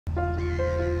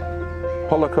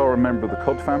Pollack are a member of the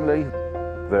cod family.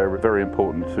 They're very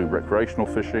important to recreational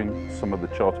fishing. Some of the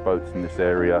charter boats in this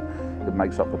area, it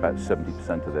makes up about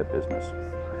 70% of their business.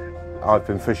 I've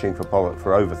been fishing for Pollack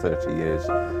for over 30 years,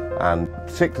 and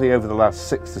particularly over the last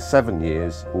 6 to 7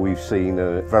 years, we've seen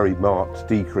a very marked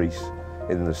decrease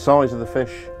in the size of the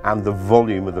fish and the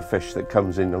volume of the fish that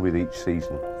comes in with each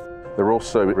season. They're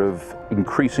also of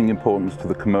increasing importance to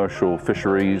the commercial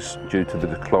fisheries due to the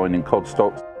decline in cod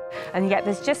stocks. And yet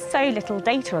there's just so little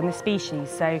data on the species,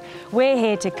 so we're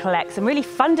here to collect some really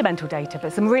fundamental data,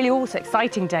 but some really also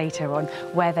exciting data on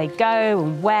where they go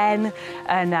and when,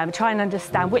 and try and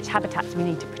understand which habitats we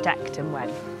need to protect and when.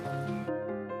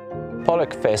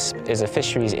 Pollack FISP is a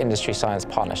fisheries industry science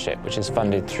partnership which is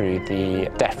funded through the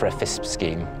FISP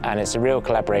scheme, and it's a real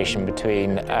collaboration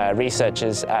between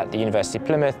researchers at the University of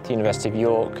Plymouth, the University of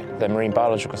York, the Marine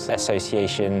Biological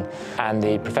Association and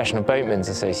the Professional Boatmen's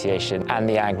Association and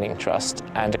the Angling Trust.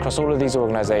 And across all of these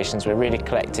organisations we're really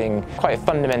collecting quite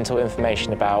fundamental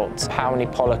information about how many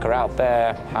pollock are out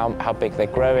there, how big they're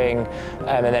growing,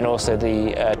 and then also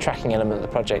the tracking element of the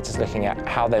project is looking at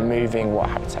how they're moving, what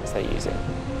habitats they're using.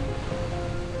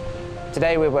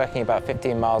 Today we're working about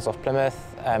 15 miles off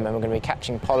Plymouth and we're going to be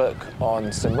catching pollock on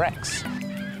some wrecks.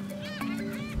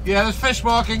 Yeah, there's fish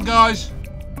marking, guys.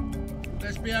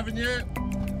 Let's be having you.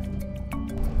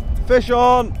 Fish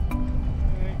on!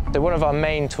 So one of our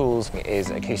main tools is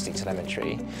acoustic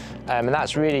telemetry, and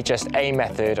that's really just a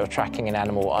method of tracking an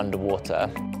animal underwater.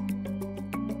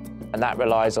 And that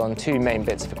relies on two main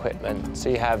bits of equipment. So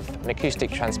you have an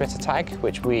acoustic transmitter tag,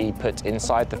 which we put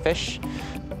inside the fish,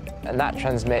 and that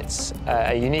transmits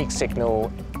a unique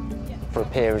signal for a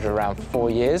period of around 4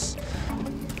 years.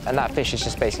 And that fish is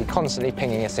just basically constantly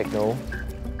pinging a signal.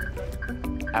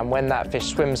 And when that fish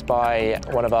swims by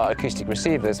one of our acoustic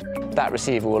receivers, that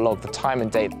receiver will log the time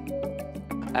and date.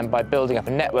 And by building up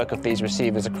a network of these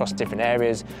receivers across different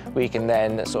areas, we can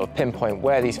then sort of pinpoint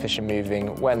where these fish are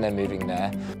moving, when they're moving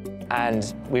there.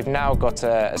 And we've now got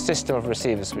a system of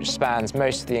receivers which spans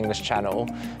most of the English Channel,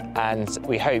 and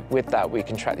we hope with that we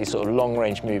can track these sort of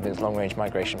long-range movements, long-range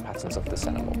migration patterns of this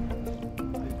animal.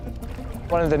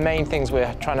 One of the main things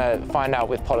we're trying to find out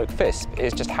with Pollack FISP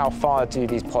is just how far do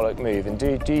these pollock move, and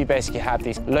do you basically have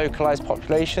these localised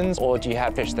populations, or do you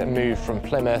have fish that move from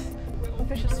Plymouth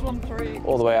fish have swum through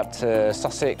all the way up to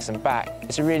Sussex and back?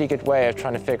 It's a really good way of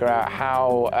trying to figure out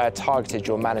how targeted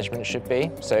your management should be.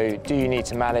 So do you need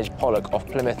to manage pollock off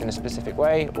Plymouth in a specific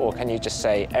way, or can you just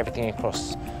say everything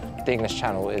across the English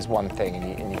Channel is one thing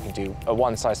and you can do a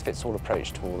one-size-fits-all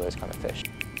approach to all those kind of fish?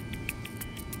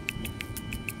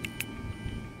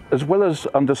 As well as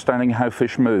understanding how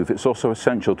fish move, it's also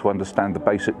essential to understand the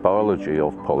basic biology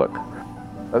of pollock.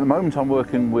 At the moment I'm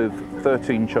working with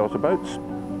 13 charter boats.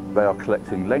 They are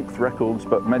collecting length records,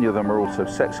 but many of them are also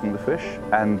sexing the fish,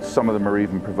 and some of them are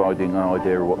even providing an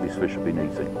idea of what these fish have been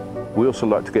eating. We also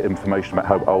like to get information about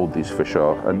how old these fish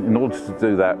are, and in order to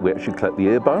do that we actually collect the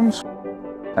ear bones.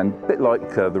 And a bit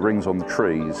like the rings on the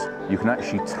trees, you can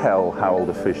actually tell how old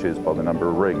a fish is by the number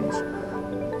of rings.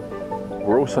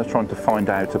 We're also trying to find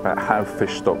out about how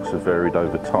fish stocks have varied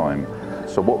over time.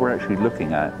 So what we're actually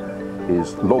looking at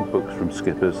is logbooks from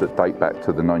skippers that date back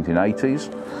to the 1980s.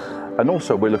 And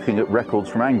also we're looking at records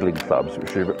from angling clubs,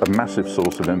 which are a massive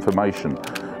source of information.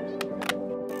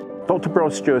 Dr.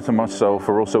 Bryce Stewart and myself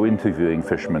are also interviewing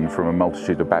fishermen from a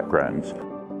multitude of backgrounds,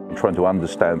 trying to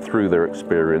understand through their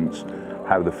experience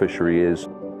how the fishery is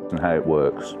and how it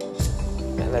works.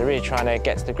 And they're really trying to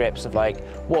get to the grips of like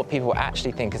what people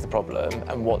actually think is the problem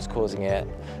and what's causing it,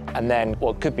 and then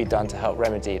what could be done to help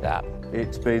remedy that.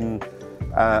 It's been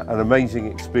an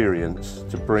amazing experience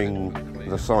to bring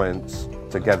the science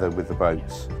together with the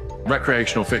boats.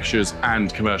 Recreational fishers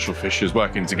and commercial fishers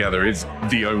working together is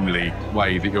the only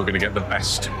way that you're going to get the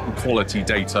best quality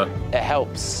data. It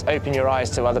helps open your eyes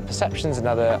to other perceptions and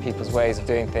other people's ways of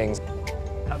doing things.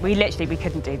 We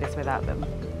couldn't do this without them.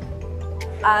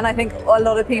 And I think a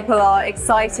lot of people are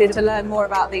excited to learn more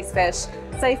about these fish,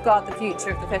 safeguard the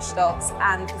future of the fish stocks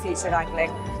and the future of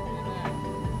angling.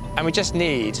 And we just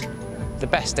need the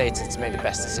best data to make the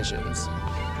best decisions.